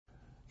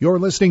You're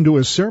listening to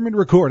a sermon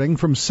recording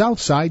from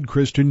Southside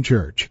Christian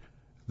Church.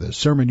 The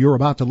sermon you're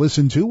about to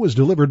listen to was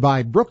delivered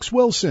by Brooks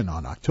Wilson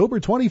on October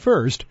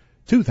 21st,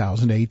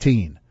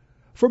 2018.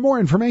 For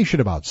more information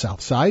about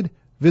Southside,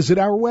 visit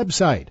our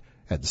website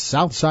at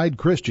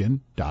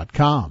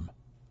southsidechristian.com.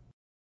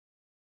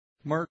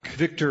 Mark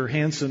Victor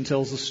Hansen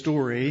tells the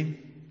story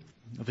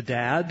of a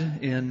dad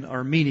in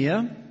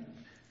Armenia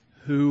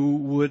who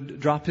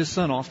would drop his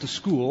son off to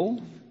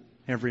school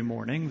every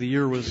morning. The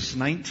year was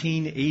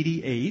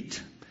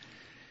 1988.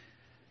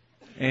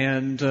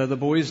 And the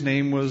boy's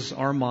name was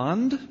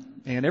Armand.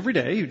 And every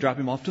day he'd drop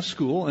him off to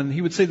school, and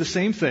he would say the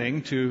same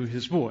thing to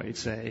his boy. He'd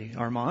say,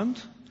 "Armand,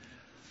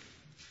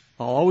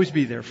 I'll always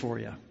be there for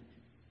you."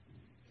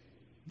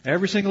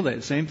 Every single day,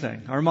 the same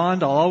thing.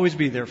 "Armand, I'll always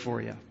be there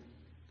for you."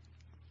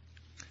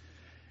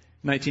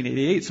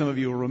 1988, some of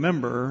you will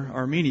remember,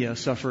 Armenia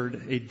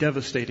suffered a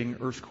devastating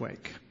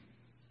earthquake.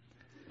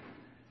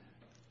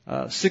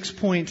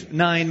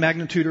 6.9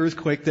 magnitude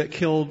earthquake that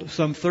killed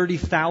some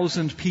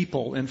 30,000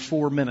 people in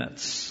 4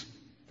 minutes.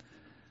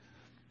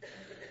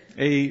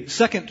 A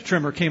second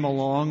tremor came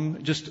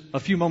along just a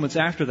few moments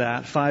after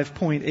that,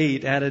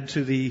 5.8, added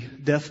to the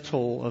death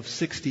toll of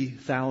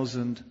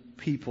 60,000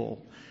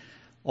 people.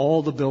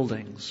 All the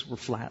buildings were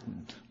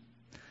flattened.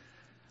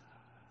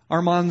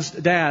 Armand's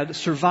dad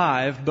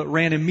survived, but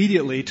ran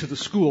immediately to the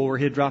school where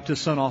he had dropped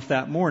his son off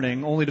that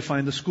morning, only to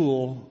find the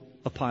school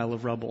a pile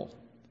of rubble.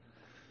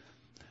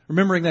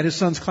 Remembering that his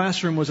son's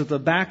classroom was at the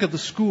back of the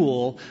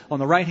school, on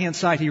the right-hand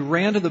side, he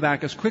ran to the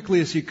back as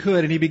quickly as he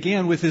could, and he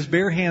began with his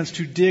bare hands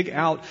to dig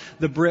out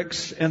the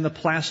bricks and the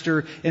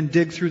plaster and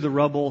dig through the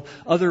rubble.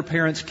 Other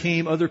parents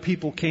came, other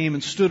people came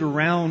and stood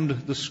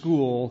around the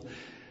school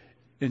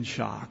in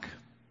shock.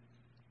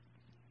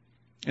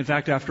 In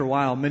fact, after a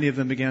while, many of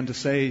them began to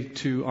say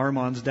to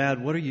Armand's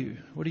dad, What are you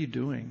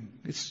doing?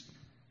 It's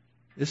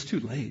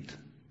too late.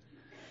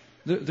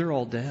 They're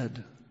all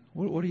dead.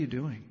 What are you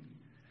doing?"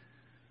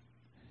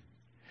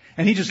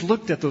 And he just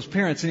looked at those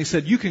parents and he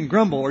said, "You can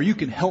grumble or you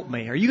can help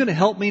me. Are you going to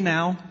help me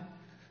now?"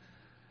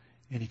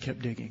 And he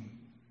kept digging.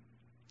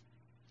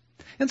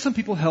 And some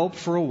people helped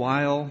for a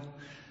while,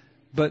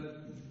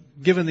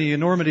 but given the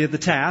enormity of the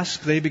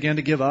task, they began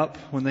to give up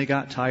when they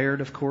got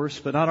tired, of course.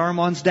 But not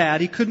Armand's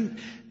dad. He couldn't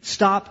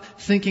stop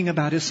thinking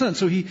about his son,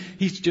 so he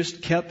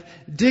just kept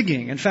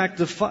digging. In fact,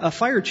 a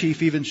fire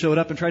chief even showed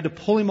up and tried to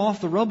pull him off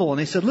the rubble. And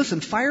they said,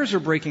 "Listen, fires are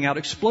breaking out.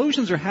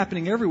 Explosions are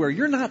happening everywhere.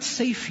 You're not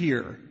safe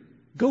here.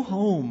 Go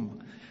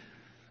home."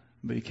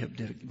 But he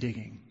kept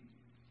digging.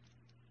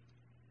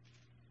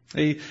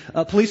 A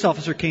police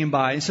officer came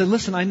by and said,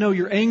 "Listen, I know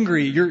you're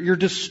angry, you're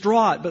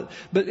distraught, but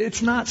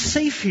it's not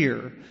safe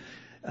here.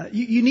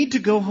 You need to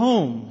go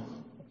home."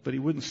 But he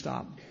wouldn't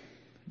stop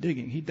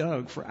digging. He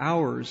dug for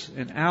hours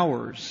and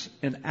hours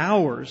and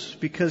hours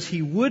because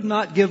he would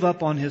not give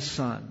up on his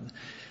son.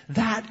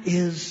 That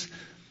is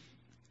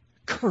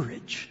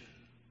courage.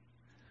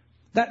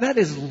 That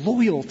is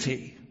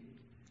loyalty.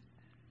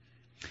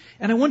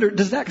 And I wonder,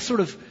 does that sort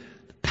of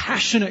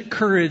passionate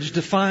courage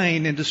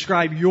define and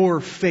describe your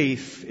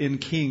faith in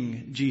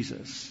King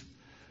Jesus?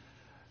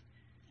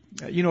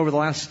 Over the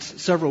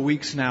last several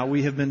weeks now,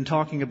 we have been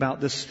talking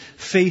about this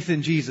faith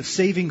in Jesus,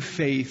 saving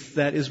faith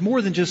that is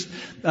more than just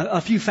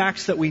a few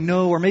facts that we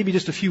know or maybe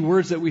just a few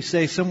words that we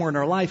say somewhere in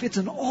our life. It's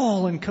an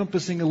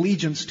all-encompassing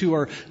allegiance to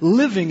our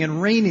living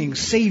and reigning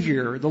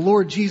Savior, the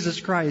Lord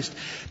Jesus Christ.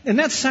 And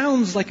that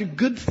sounds like a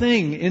good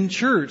thing in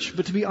church,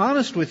 but to be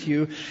honest with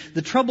you,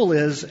 the trouble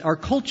is our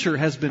culture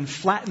has been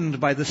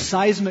flattened by the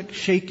seismic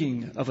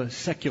shaking of a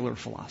secular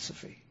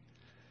philosophy.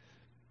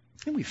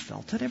 And we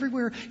felt it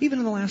everywhere, even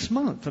in the last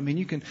month. I mean,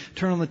 you can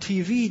turn on the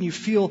TV and you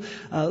feel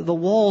the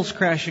walls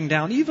crashing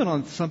down, even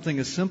on something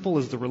as simple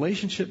as the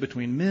relationship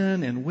between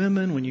men and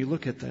women. When you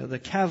look at the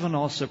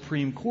Kavanaugh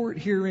Supreme Court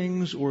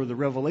hearings or the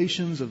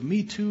revelations of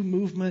Me Too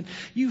movement,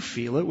 you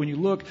feel it. When you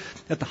look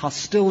at the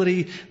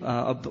hostility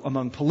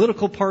among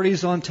political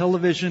parties on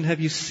television, have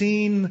you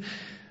seen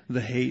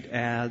the hate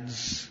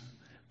ads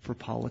for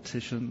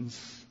politicians?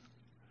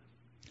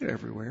 They're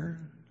everywhere.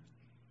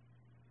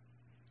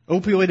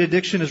 Opioid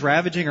addiction is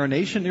ravaging our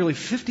nation. Nearly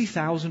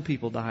 50,000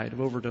 people died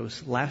of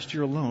overdose last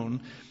year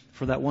alone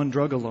for that one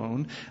drug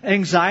alone.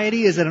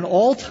 Anxiety is at an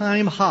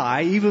all-time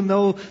high, even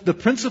though the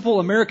principal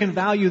American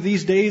value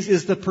these days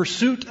is the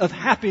pursuit of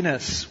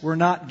happiness. We're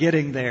not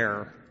getting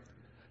there.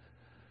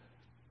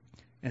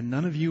 And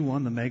none of you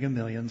won the Mega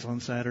Millions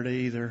on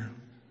Saturday either.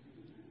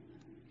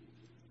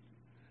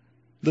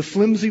 The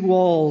flimsy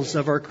walls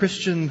of our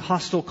Christian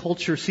hostile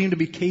culture seem to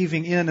be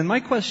caving in. And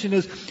my question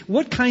is,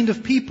 what kind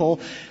of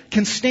people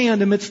can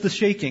stand amidst the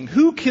shaking?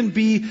 Who can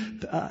be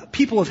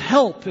people of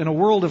help in a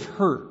world of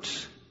hurt?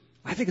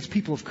 I think it's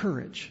people of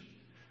courage.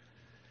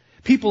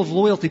 People of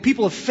loyalty.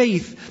 People of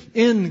faith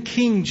in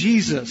King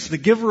Jesus, the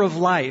giver of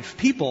life.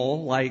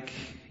 People like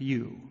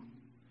you.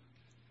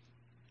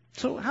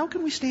 So how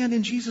can we stand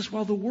in Jesus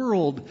while the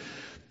world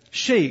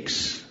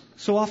shakes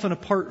so often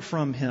apart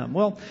from Him?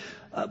 Well,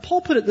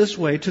 Paul put it this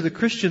way to the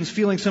Christians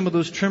feeling some of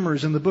those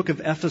tremors in the book of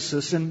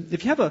Ephesus. And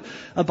if you have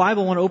a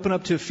Bible, want to open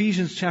up to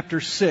Ephesians chapter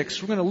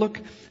 6. We're going to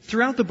look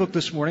throughout the book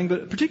this morning,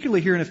 but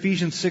particularly here in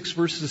Ephesians 6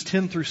 verses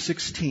 10 through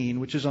 16,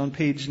 which is on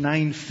page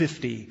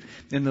 950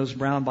 in those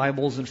brown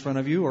Bibles in front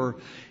of you, or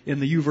in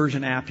the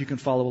YouVersion app. You can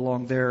follow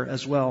along there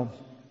as well.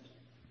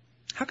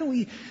 How can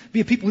we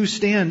be a people who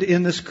stand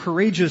in this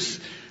courageous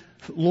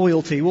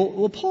loyalty?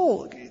 Well,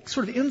 Paul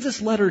sort of ends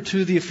this letter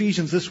to the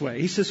Ephesians this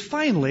way. He says,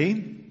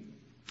 finally,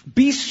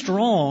 be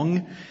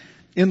strong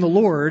in the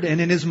Lord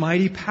and in His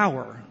mighty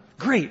power.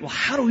 Great. Well,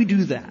 how do we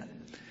do that?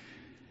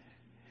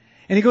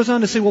 And he goes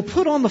on to say, well,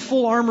 put on the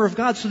full armor of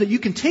God so that you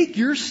can take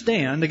your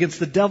stand against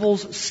the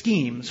devil's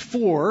schemes.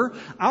 For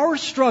our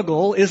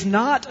struggle is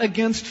not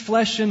against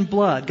flesh and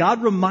blood.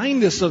 God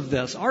reminds us of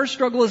this. Our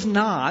struggle is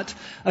not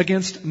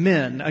against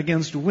men,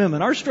 against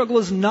women. Our struggle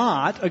is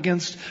not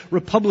against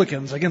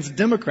Republicans, against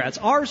Democrats.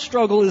 Our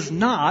struggle is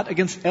not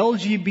against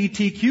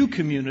LGBTQ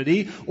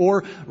community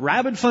or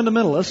rabid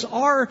fundamentalists.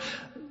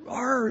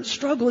 Our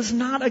struggle is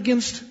not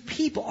against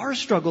people. Our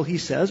struggle, he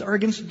says, are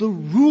against the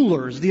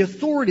rulers, the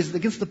authorities,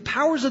 against the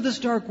powers of this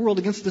dark world,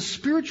 against the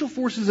spiritual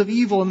forces of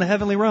evil in the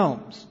heavenly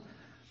realms.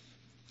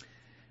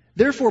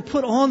 Therefore,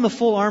 put on the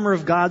full armor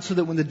of God so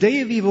that when the day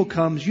of evil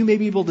comes, you may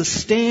be able to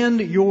stand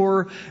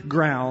your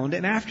ground.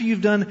 And after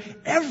you've done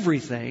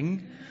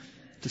everything,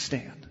 to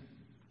stand.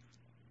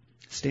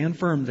 Stand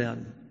firm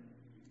then,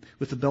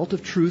 with the belt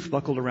of truth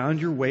buckled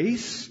around your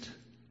waist,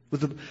 with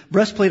the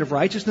breastplate of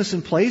righteousness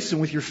in place, and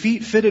with your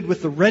feet fitted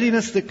with the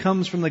readiness that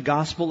comes from the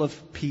gospel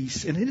of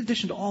peace. And in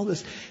addition to all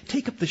this,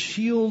 take up the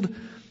shield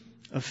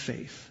of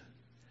faith,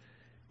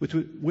 with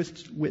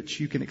which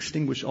you can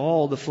extinguish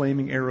all the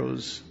flaming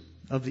arrows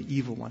of the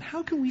evil one.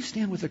 How can we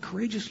stand with a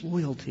courageous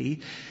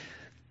loyalty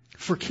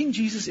for King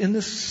Jesus in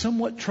this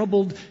somewhat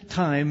troubled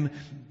time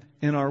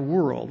in our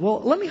world?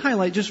 Well, let me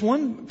highlight just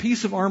one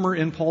piece of armor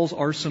in Paul's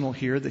arsenal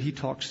here that he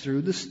talks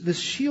through, this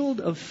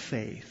shield of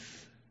faith.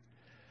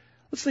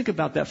 Let's think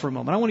about that for a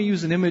moment. I want to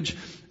use an image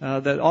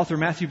that author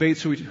Matthew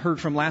Bates, who we heard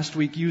from last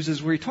week,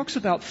 uses, where he talks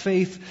about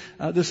faith,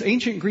 this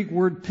ancient Greek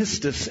word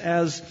pistis,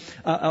 as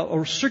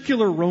a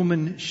circular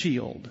Roman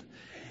shield.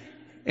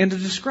 And to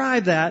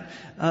describe that,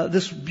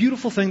 this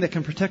beautiful thing that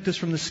can protect us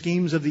from the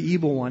schemes of the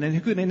evil one, and who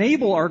can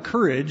enable our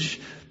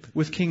courage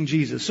with King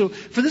Jesus. So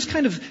for this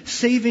kind of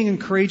saving and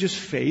courageous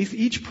faith,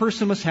 each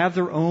person must have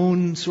their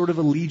own sort of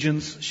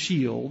allegiance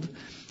shield.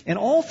 And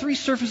all three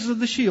surfaces of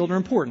the shield are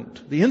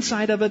important. The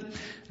inside of it,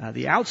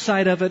 the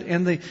outside of it,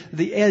 and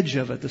the edge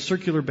of it, the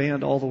circular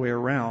band all the way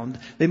around.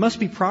 They must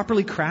be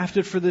properly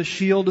crafted for the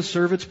shield to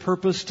serve its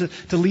purpose,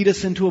 to lead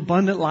us into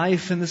abundant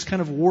life in this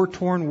kind of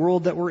war-torn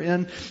world that we're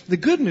in. The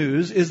good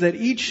news is that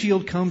each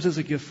shield comes as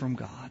a gift from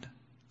God,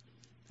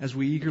 as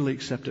we eagerly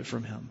accept it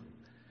from Him.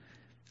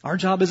 Our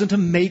job isn't to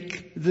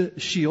make the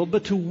shield,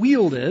 but to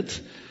wield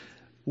it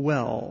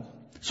well.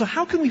 So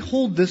how can we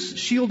hold this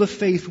shield of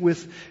faith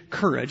with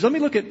courage? Let me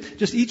look at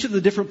just each of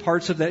the different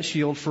parts of that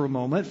shield for a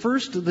moment.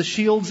 First, the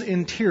shield's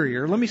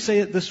interior. Let me say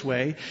it this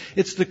way.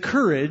 It's the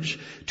courage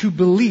to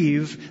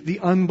believe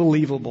the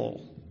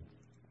unbelievable.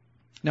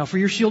 Now, for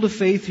your shield of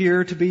faith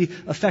here to be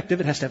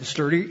effective, it has to have a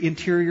sturdy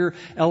interior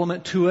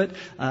element to it.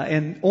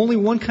 And only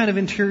one kind of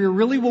interior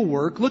really will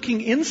work.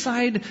 Looking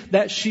inside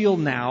that shield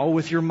now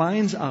with your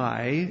mind's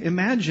eye,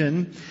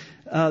 imagine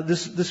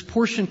this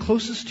portion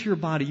closest to your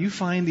body. You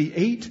find the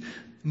 8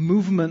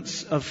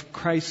 movements of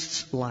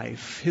Christ's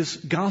life, His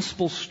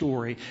gospel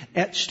story,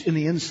 etched in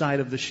the inside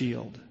of the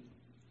shield.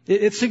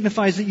 It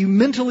signifies that you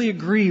mentally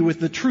agree with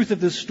the truth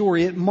of this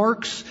story. It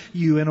marks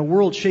you in a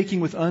world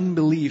shaking with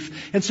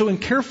unbelief. And so in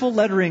careful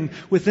lettering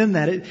within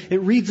that,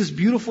 it reads this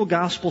beautiful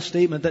gospel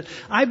statement that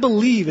I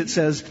believe, it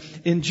says,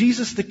 in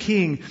Jesus the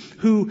King,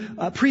 who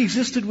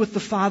pre-existed with the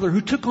Father,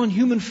 who took on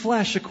human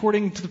flesh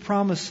according to the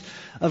promise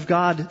of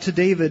God to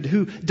David,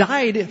 who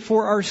died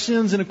for our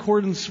sins in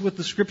accordance with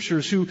the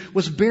Scriptures, who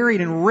was buried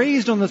and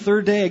raised on the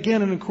third day,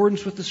 again in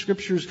accordance with the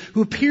Scriptures,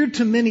 who appeared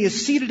to many,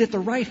 is seated at the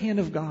right hand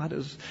of God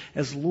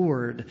as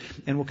Lord,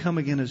 and will come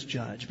again as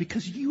judge.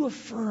 Because you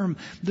affirm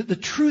the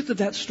truth of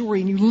that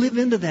story and you live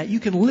into that, you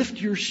can lift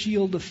your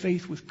shield of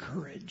faith with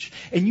courage,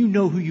 and you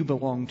know who you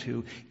belong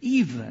to,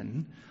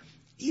 even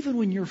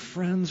when your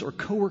friends or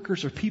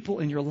coworkers or people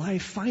in your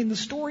life find the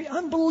story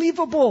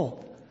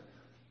unbelievable.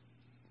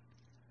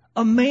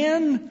 A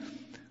man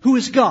who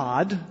is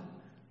God,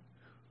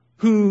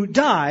 who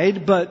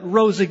died but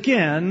rose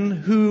again,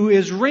 who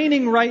is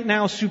reigning right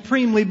now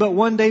supremely but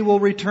one day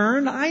will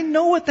return. I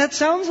know what that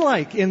sounds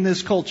like in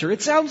this culture.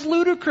 It sounds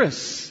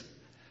ludicrous.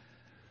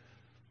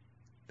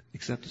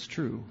 Except it's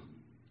true.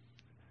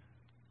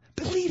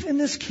 Believe in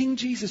this King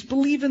Jesus.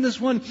 Believe in this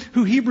one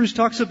who Hebrews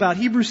talks about.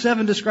 Hebrews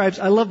 7 describes,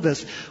 I love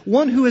this,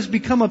 one who has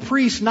become a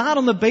priest not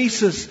on the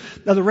basis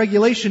of the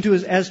regulation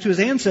as to his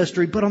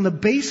ancestry, but on the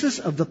basis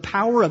of the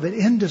power of an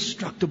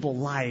indestructible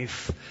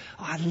life.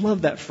 Oh, I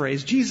love that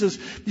phrase. Jesus,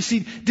 you see,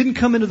 didn't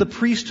come into the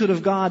priesthood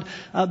of God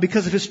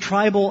because of his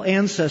tribal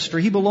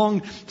ancestry. He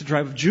belonged to the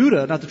tribe of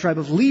Judah, not the tribe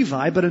of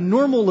Levi, but a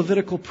normal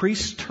Levitical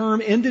priest's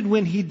term ended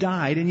when he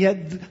died, and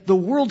yet the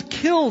world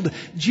killed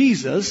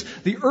Jesus.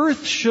 The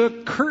earth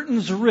shook,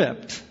 curtains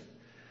ripped,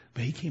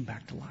 but he came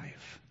back to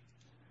life.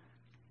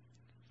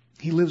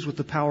 He lives with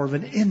the power of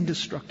an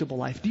indestructible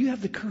life. Do you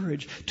have the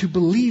courage to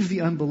believe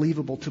the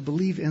unbelievable, to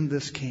believe in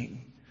this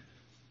King?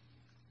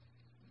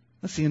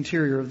 That's the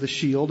interior of the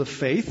shield of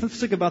faith. Let's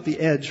think about the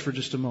edge for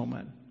just a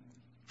moment.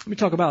 Let me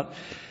talk about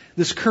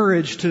this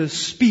courage to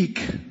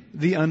speak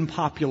the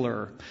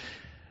unpopular.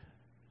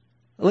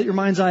 Let your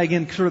mind's eye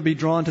again sort of be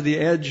drawn to the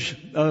edge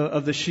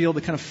of the shield,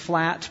 the kind of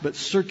flat but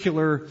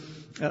circular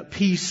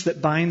piece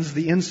that binds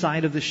the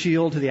inside of the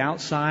shield to the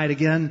outside.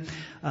 Again,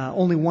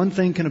 only one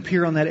thing can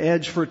appear on that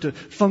edge for it to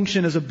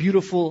function as a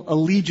beautiful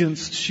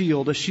allegiance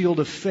shield, a shield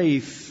of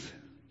faith.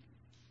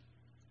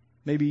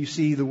 Maybe you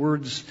see the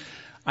words,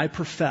 I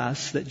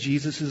profess that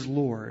Jesus is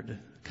Lord,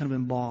 kind of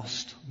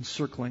embossed,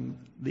 encircling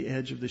the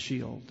edge of the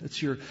shield.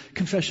 It's your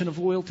confession of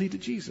loyalty to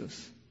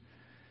Jesus.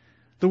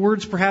 The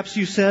words perhaps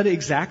you said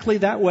exactly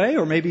that way,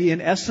 or maybe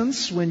in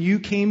essence when you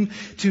came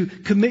to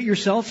commit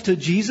yourself to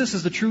Jesus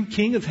as the true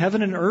King of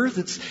heaven and earth.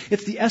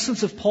 It's the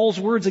essence of Paul's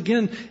words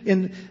again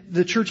in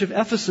the church of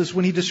Ephesus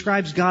when he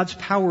describes God's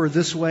power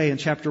this way in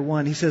chapter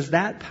 1. He says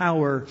that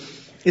power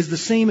is the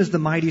same as the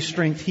mighty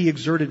strength he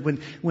exerted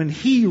when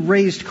he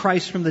raised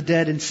Christ from the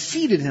dead and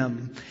seated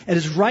him at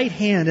his right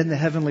hand in the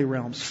heavenly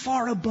realms,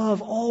 far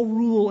above all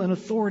rule and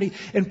authority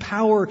and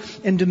power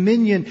and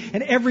dominion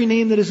and every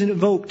name that is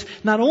invoked,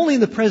 not only in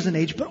the present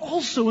age, but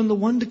also in the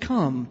one to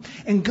come.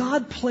 And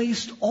God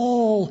placed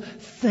all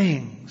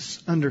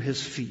things under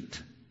his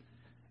feet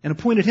and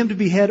appointed him to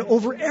be head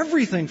over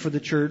everything for the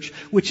church,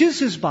 which is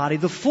his body,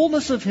 the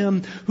fullness of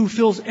him who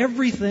fills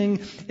everything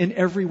in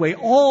every way.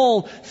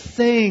 All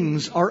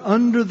things are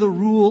under the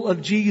rule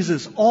of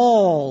Jesus.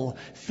 All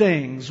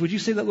things. Would you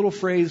say that little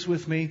phrase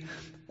with me?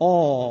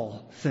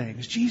 All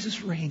things.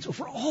 Jesus reigns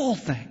over all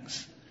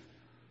things.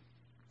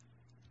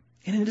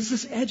 And it is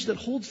this edge that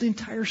holds the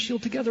entire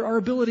shield together, our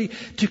ability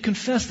to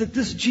confess that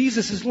this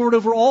Jesus is Lord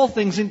over all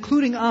things,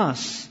 including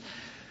us.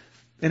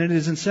 And it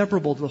is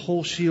inseparable to the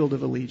whole shield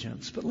of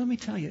allegiance. But let me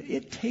tell you,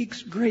 it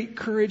takes great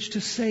courage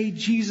to say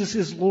Jesus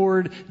is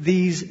Lord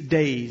these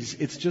days.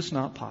 It's just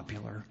not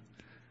popular.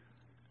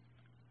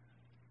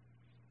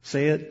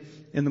 Say it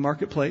in the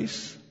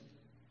marketplace.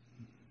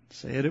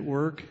 Say it at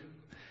work.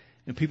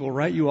 And people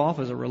write you off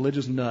as a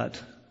religious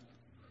nut.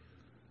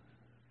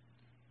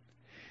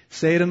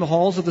 Say it in the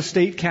halls of the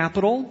state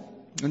capitol.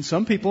 And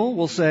some people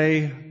will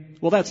say,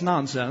 well, that's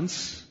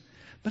nonsense.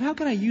 But how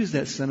can I use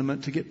that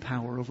sentiment to get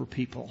power over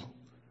people?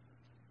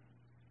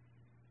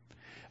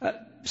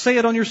 Say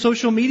it on your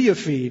social media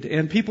feed,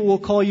 and people will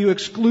call you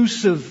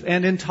exclusive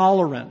and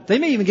intolerant. They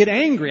may even get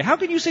angry. How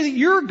can you say that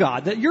your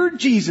God, that your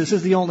Jesus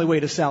is the only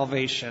way to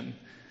salvation?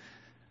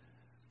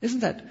 Isn't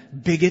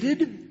that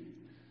bigoted?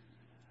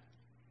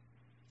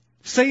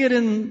 Say it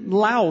in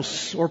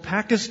Laos or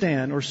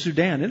Pakistan or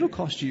Sudan. It'll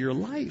cost you your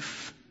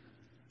life.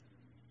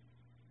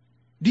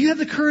 Do you have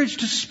the courage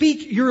to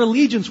speak your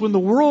allegiance when the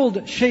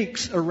world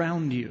shakes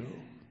around you?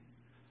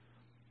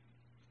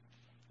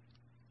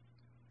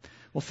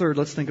 Well, third,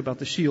 let's think about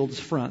the shield's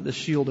front, the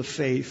shield of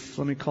faith.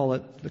 Let me call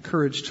it the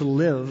courage to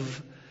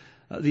live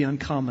the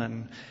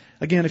uncommon.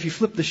 Again, if you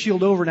flip the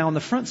shield over now on the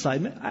front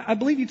side, I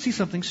believe you'd see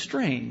something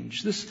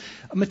strange. This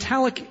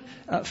metallic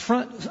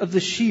front of the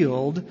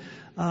shield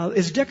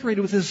is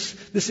decorated with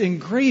this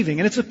engraving,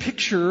 and it's a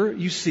picture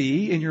you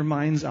see in your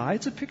mind's eye.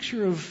 It's a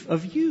picture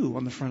of you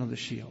on the front of the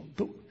shield.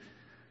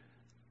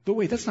 But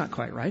wait, that's not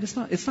quite right.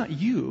 It's not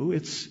you.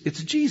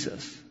 It's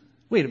Jesus.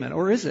 Wait a minute,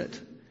 or is it?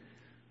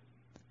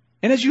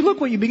 And as you look,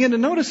 what you begin to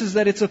notice is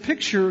that it's a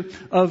picture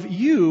of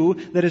you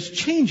that is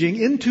changing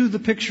into the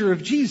picture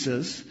of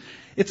Jesus.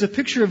 It's a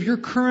picture of your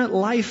current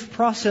life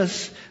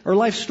process or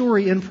life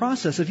story in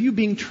process, of you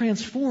being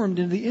transformed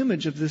into the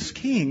image of this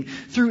King.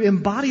 Through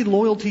embodied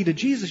loyalty to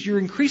Jesus, you're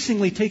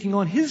increasingly taking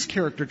on His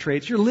character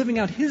traits. You're living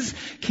out His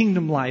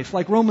kingdom life.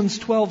 Like Romans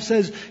 12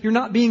 says, you're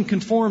not being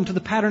conformed to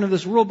the pattern of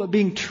this world, but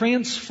being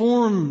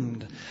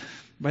transformed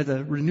by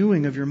the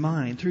renewing of your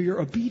mind. Through your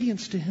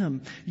obedience to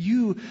Him,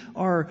 you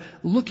are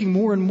looking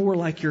more and more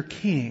like your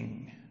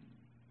King.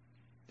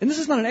 And this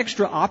is not an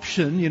extra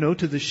option,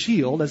 to the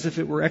shield as if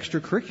it were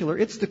extracurricular.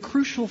 It's the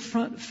crucial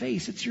front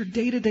face. It's your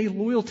day-to-day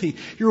loyalty,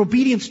 your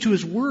obedience to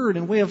His word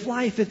and way of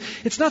life.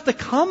 It's not the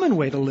common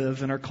way to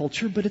live in our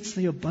culture, but it's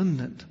the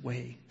abundant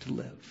way to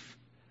live.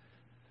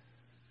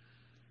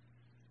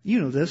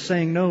 You know this,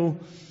 saying no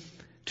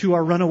to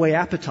our runaway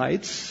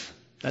appetites.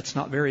 That's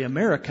not very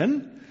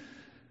American.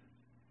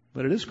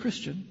 But it is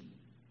Christian.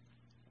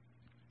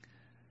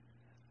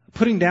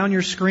 Putting down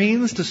your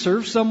screens to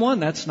serve someone,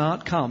 that's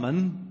not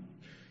common.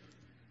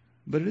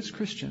 but it is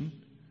Christian.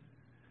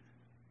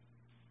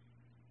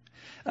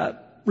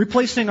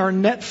 Replacing our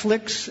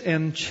Netflix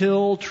and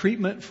chill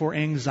treatment for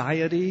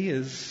anxiety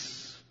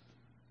is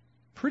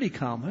pretty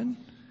common.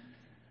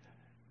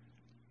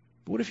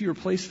 But what if you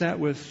replace that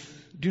with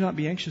do not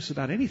be anxious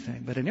about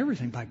anything, but in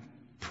everything by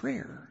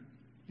prayer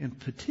and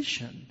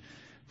petition,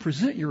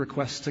 present your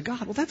requests to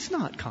God? Well, that's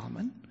not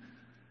common.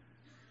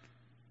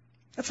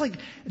 That's like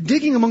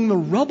digging among the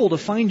rubble to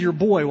find your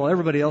boy while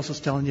everybody else is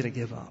telling you to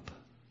give up.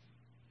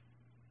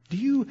 Do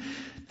you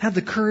have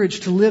the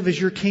courage to live as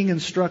your King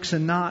instructs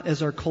and not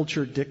as our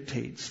culture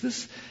dictates?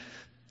 This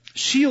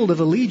shield of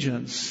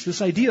allegiance,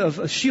 this idea of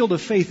a shield of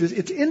faith,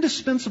 it's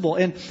indispensable.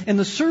 And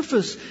the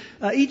surface,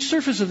 each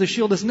surface of the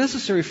shield is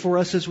necessary for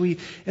us as we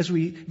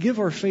give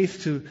our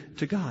faith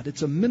to God.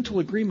 It's a mental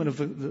agreement of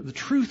the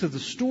truth of the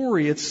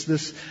story. It's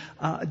this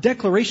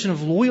declaration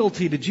of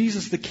loyalty to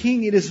Jesus the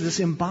King. It is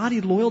this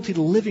embodied loyalty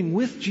to living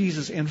with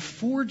Jesus and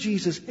for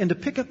Jesus. And to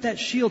pick up that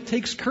shield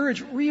takes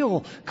courage,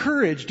 real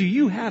courage. Do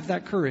you have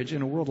that courage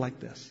in a world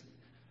like this?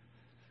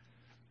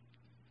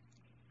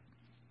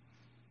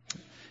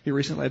 Here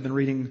recently I've been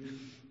reading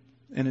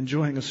and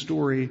enjoying a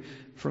story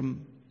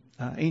from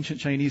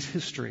ancient Chinese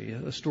history,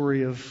 a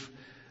story of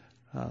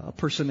a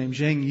person named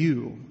Zheng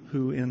Yu,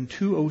 who in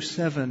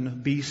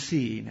 207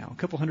 BC, now a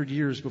couple hundred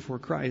years before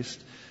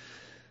Christ,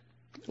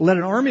 led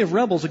an army of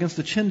rebels against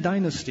the Qin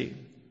dynasty.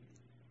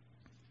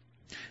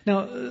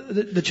 Now,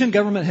 the Qin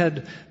government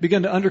had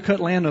begun to undercut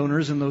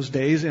landowners in those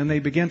days, and they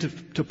began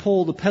to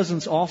pull the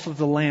peasants off of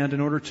the land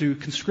in order to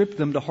conscript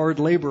them to hard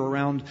labor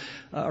around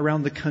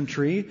the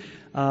country,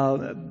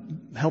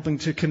 helping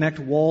to connect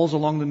walls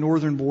along the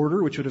northern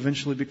border, which would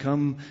eventually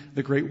become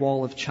the Great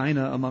Wall of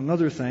China, among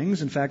other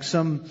things. In fact,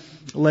 some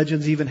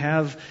legends even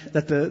have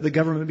that the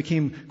government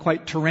became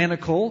quite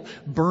tyrannical,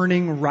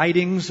 burning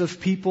writings of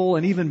people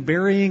and even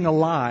burying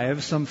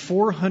alive some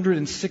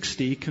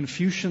 460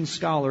 Confucian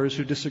scholars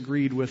who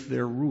disagreed with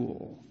their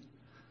rule.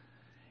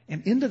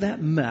 And into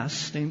that mess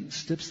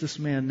steps this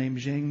man named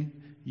Zheng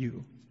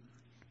Yu.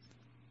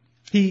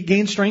 He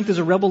gained strength as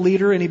a rebel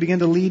leader, and he began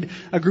to lead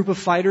a group of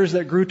fighters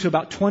that grew to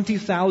about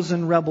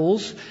 20,000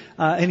 rebels.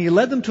 And he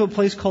led them to a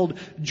place called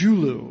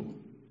Julu.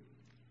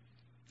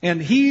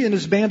 And he and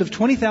his band of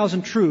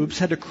 20,000 troops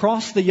had to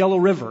cross the Yellow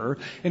River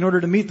in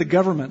order to meet the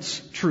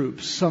government's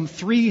troops, some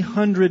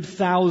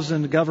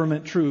 300,000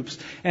 government troops.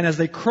 And as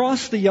they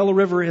crossed the Yellow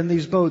River in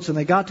these boats and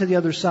they got to the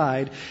other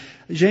side,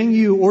 Zheng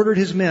Yu ordered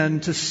his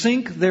men to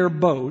sink their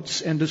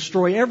boats and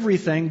destroy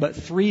everything but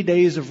 3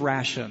 days of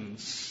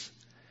rations,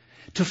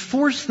 to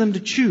force them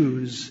to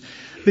choose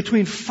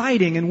between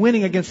fighting and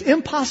winning against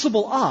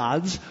impossible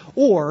odds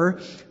or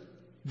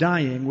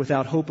dying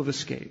without hope of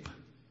escape.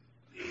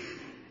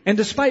 And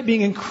despite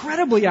being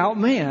incredibly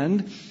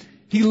outmanned,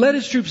 he led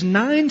his troops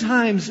 9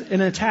 times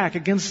in an attack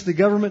against the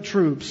government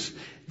troops,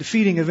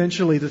 defeating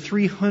eventually the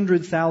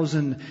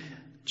 300,000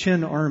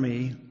 Qin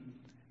army.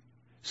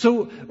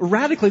 So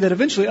radically that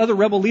eventually other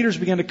rebel leaders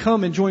began to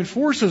come and join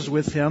forces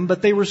with him,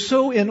 but they were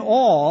so in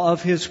awe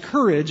of his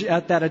courage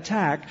at that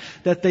attack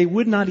that they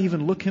would not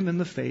even look him in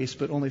the face,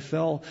 but only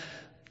fell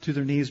to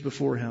their knees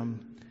before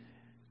him.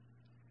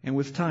 And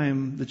with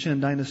time, the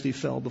Qin dynasty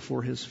fell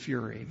before his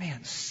fury.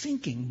 Man,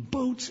 sinking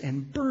boats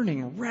and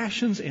burning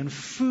rations and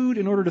food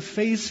in order to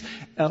face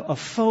a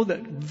foe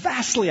that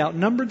vastly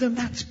outnumbered them,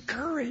 that's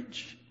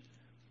courage.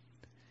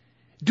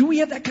 Do we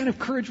have that kind of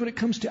courage when it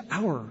comes to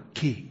our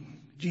King,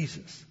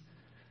 Jesus?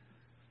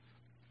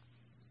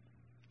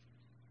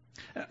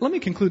 Let me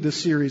conclude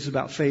this series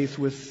about faith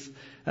with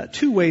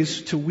 2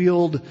 ways to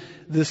wield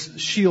this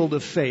shield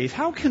of faith.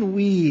 How can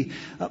we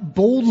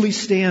boldly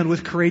stand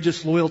with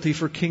courageous loyalty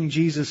for King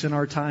Jesus in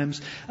our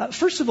times?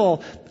 First of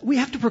all, we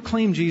have to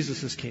proclaim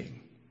Jesus as King.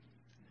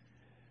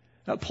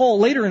 Paul,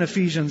 later in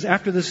Ephesians,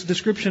 after this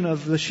description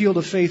of the shield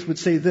of faith, would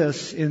say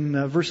this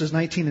in verses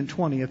 19 and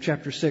 20 of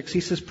chapter 6. He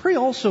says, "Pray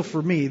also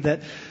for me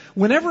that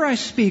whenever I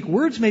speak,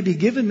 words may be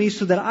given me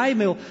so that I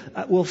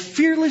will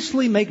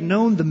fearlessly make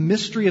known the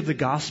mystery of the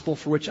gospel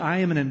for which I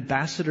am an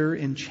ambassador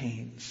in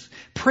chains.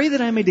 Pray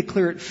that I may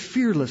declare it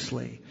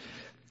fearlessly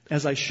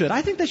as I should."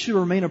 I think that should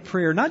remain a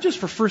prayer, not just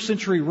for first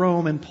century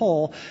Rome and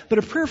Paul, but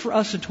a prayer for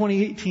us in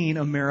 2018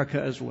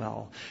 America as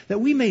well.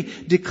 That we may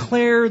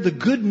declare the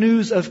good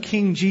news of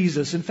King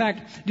Jesus. In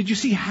fact, did you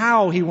see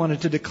how he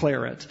wanted to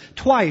declare it?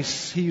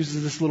 Twice he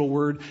uses this little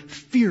word,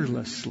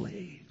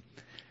 fearlessly.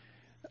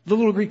 The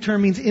little Greek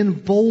term means in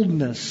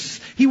boldness.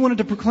 He wanted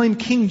to proclaim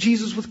King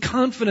Jesus with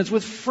confidence,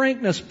 with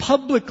frankness,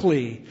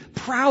 publicly,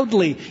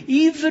 proudly,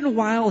 even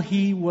while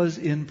he was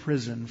in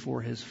prison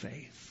for his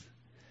faith.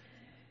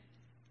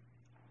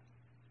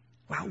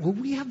 Wow, will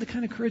we have the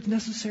kind of courage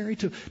necessary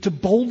to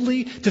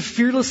boldly, to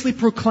fearlessly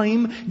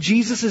proclaim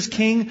Jesus as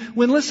King?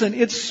 When, listen,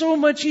 it's so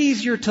much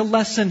easier to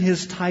lessen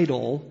his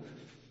title.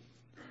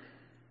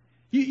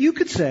 You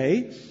could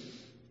say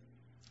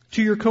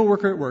to your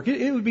coworker at work,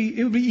 it would be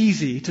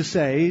easy to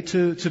say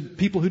to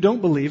people who don't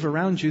believe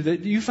around you that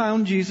you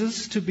found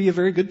Jesus to be a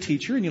very good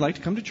teacher and you like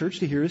to come to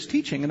church to hear his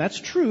teaching. And that's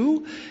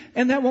true,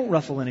 and that won't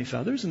ruffle any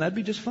feathers, and that'd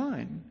be just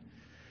fine.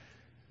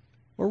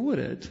 Or would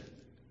it?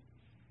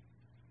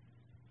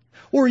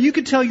 Or you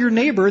could tell your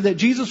neighbor that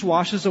Jesus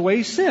washes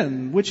away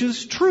sin, which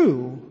is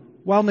true,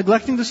 while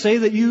neglecting to say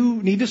that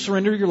you need to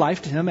surrender your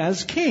life to Him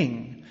as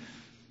King.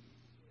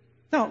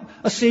 Now,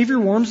 a Savior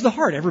warms the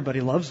heart.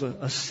 Everybody loves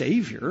a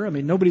Savior. I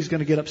mean, nobody's going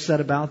to get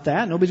upset about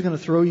that. Nobody's going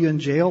to throw you in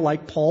jail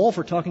like Paul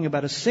for talking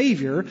about a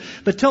Savior.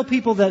 But tell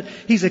people that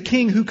He's a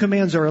King who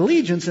commands our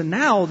allegiance, and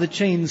now the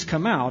chains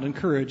come out and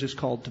courage is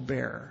called to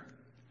bear.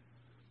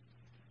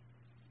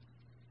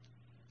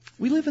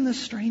 We live in this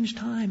strange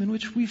time in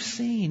which we've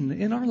seen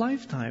in our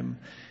lifetime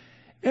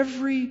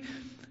every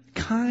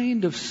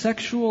kind of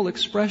sexual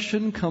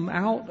expression come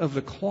out of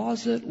the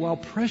closet while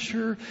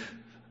pressuring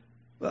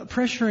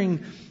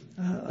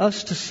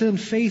us to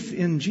send faith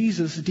in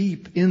Jesus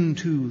deep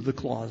into the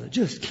closet.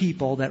 Just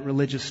keep all that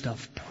religious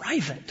stuff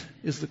private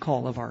is the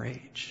call of our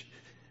age.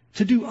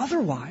 To do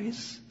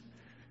otherwise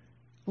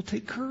will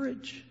take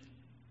courage.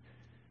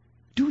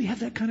 Do we have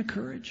that kind of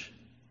courage?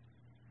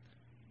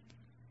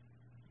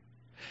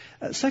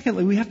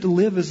 Secondly, we have to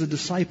live as a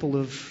disciple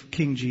of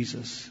King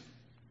Jesus.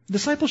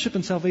 Discipleship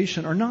and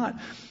salvation are not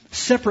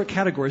separate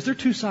categories. They're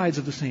two sides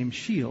of the same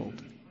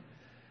shield.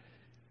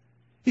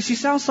 You see,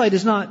 Southside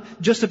is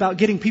not just about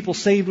getting people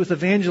saved with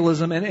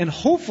evangelism and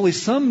hopefully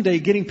someday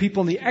getting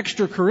people in the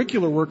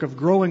extracurricular work of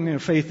growing their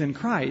faith in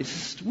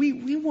Christ.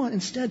 We want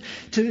instead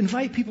to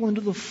invite people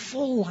into the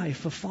full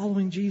life of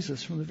following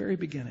Jesus from the very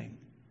beginning.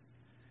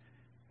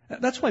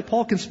 That's why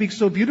Paul can speak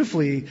so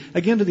beautifully,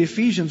 again to the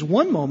Ephesians,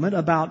 one moment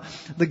about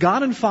the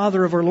God and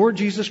Father of our Lord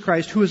Jesus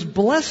Christ, who has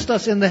blessed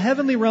us in the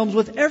heavenly realms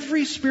with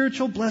every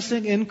spiritual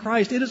blessing in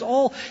Christ. It is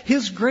all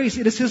His grace.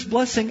 It is His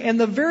blessing. And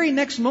the very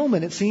next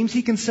moment, it seems,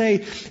 he can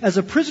say, as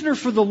a prisoner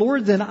for the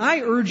Lord, then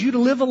I urge you to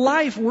live a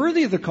life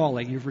worthy of the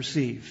calling you've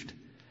received.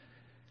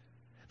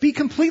 Be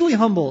completely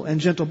humble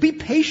and gentle. Be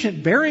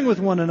patient, bearing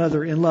with one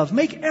another in love.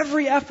 Make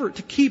every effort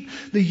to keep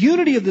the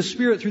unity of the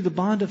Spirit through the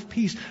bond of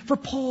peace. For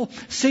Paul,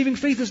 saving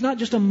faith is not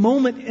just a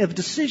moment of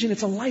decision.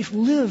 It's a life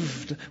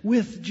lived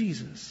with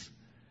Jesus.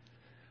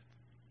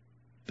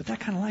 But that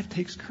kind of life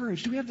takes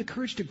courage. Do we have the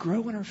courage to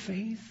grow in our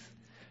faith?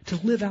 To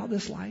live out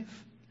this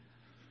life?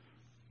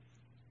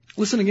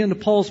 Listen again to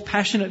Paul's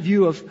passionate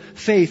view of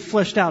faith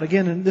fleshed out.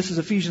 Again, and this is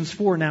Ephesians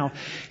 4 now.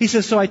 He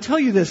says, so I tell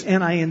you this,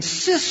 and I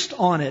insist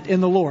on it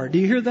in the Lord. Do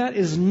you hear that? It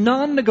is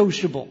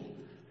non-negotiable.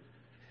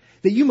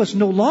 That you must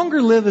no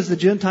longer live as the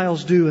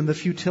Gentiles do in the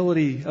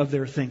futility of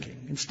their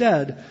thinking.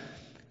 Instead,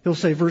 he'll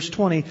say, verse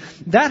 20,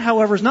 that,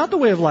 however, is not the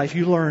way of life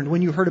you learned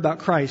when you heard about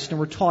Christ and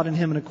were taught in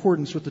Him in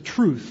accordance with the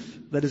truth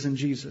that is in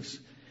Jesus.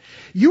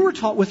 You were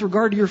taught with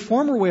regard to your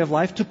former way of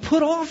life to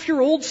put off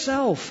your old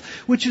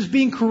self, which is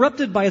being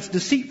corrupted by its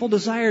deceitful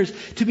desires,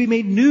 to be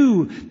made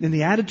new in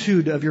the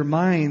attitude of your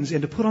minds,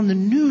 and to put on the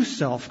new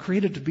self,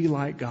 created to be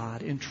like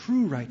God in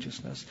true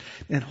righteousness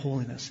and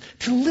holiness.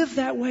 To live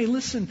that way,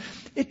 listen,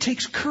 it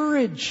takes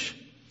courage,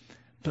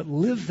 but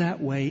live that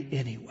way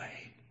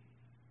anyway.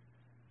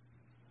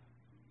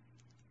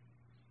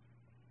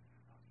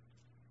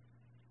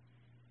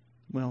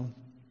 Well,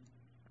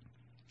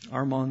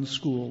 Armand's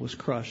school was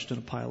crushed in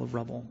a pile of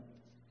rubble.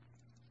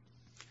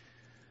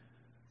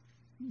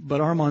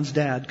 But Armand's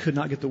dad could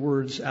not get the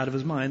words out of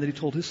his mind that he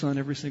told his son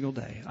every single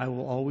day, I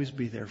will always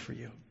be there for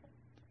you.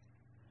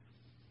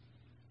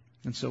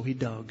 And so he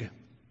dug.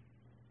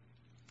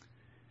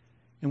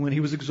 And when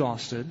he was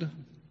exhausted,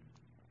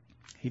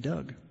 he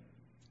dug.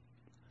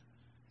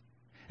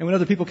 And when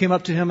other people came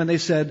up to him and they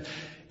said,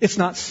 it's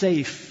not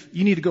safe,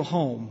 you need to go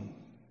home,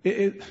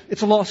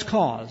 it's a lost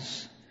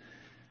cause,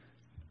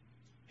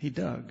 he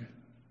dug.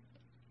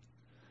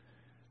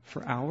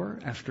 For hour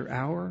after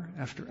hour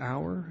after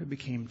hour, it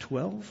became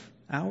 12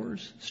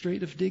 hours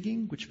straight of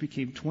digging, which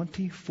became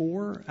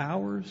 24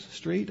 hours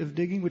straight of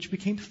digging, which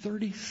became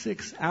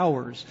 36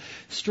 hours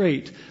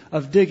straight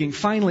of digging.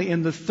 Finally,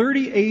 in the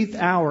 38th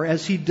hour,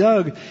 as he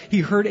dug, he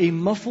heard a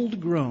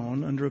muffled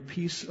groan under a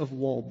piece of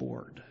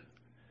wallboard.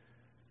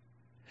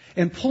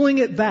 And pulling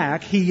it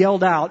back, he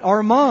yelled out,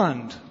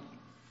 Armand!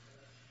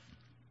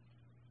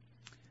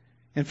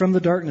 And from the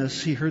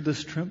darkness, he heard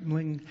this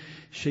trembling,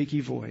 shaky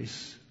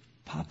voice,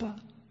 Papa?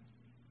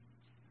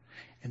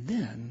 And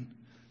then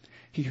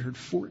he heard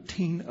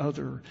 14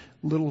 other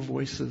little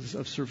voices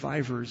of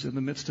survivors in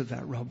the midst of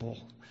that rubble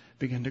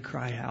begin to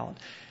cry out,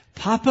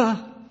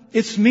 Papa,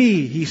 it's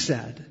me, he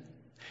said.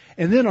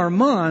 And then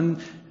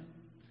Armand,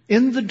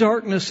 in the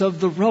darkness of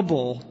the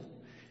rubble,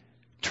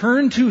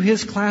 turned to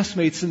his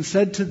classmates and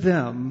said to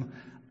them,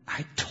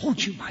 I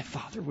told you my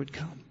father would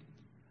come.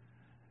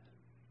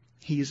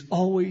 He is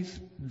always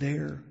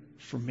there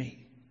for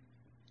me.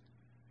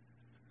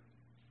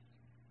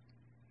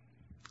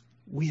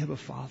 We have a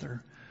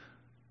Father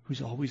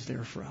who's always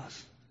there for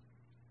us,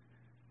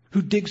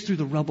 who digs through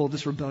the rubble of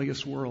this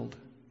rebellious world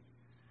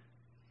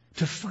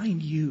to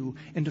find you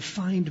and to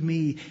find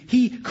me.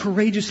 He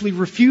courageously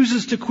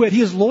refuses to quit.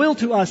 He is loyal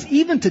to us,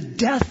 even to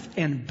death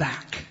and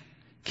back.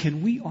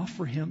 Can we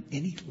offer Him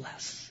any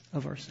less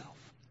of ourselves?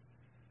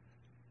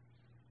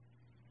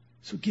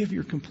 So give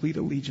your complete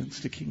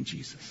allegiance to King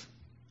Jesus.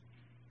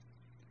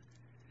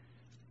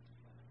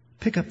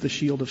 Pick up the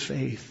shield of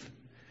faith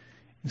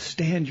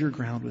Stand your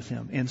ground with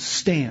Him and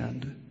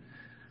stand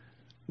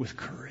with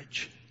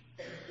courage.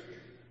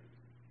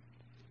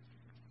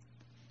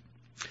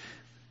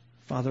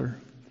 Father,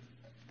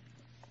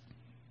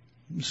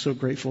 I'm so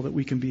grateful that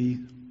we can be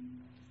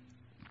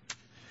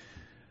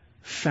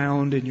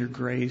found in your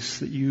grace,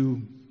 that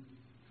you,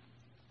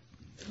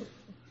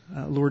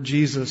 Lord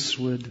Jesus,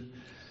 would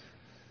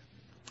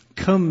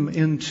come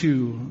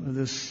into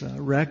this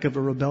wreck of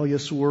a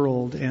rebellious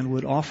world and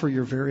would offer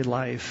your very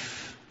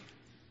life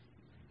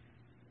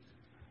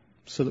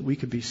so that we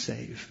could be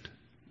saved.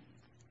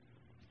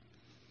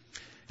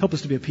 Help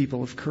us to be a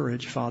people of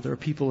courage, Father, a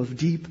people of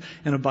deep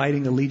and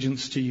abiding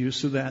allegiance to you,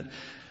 so that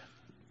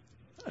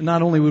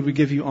not only would we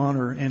give you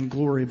honor and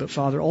glory, but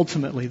Father,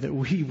 ultimately that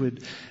we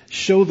would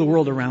show the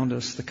world around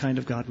us the kind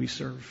of God we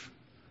serve.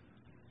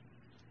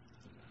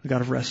 A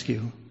God of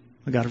rescue,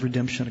 a God of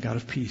redemption, a God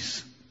of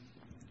peace.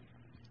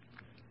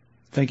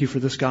 Thank you for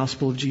this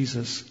gospel of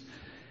Jesus.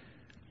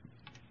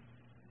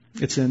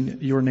 It's in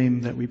your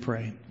name that we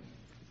pray.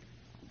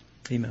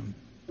 Amen.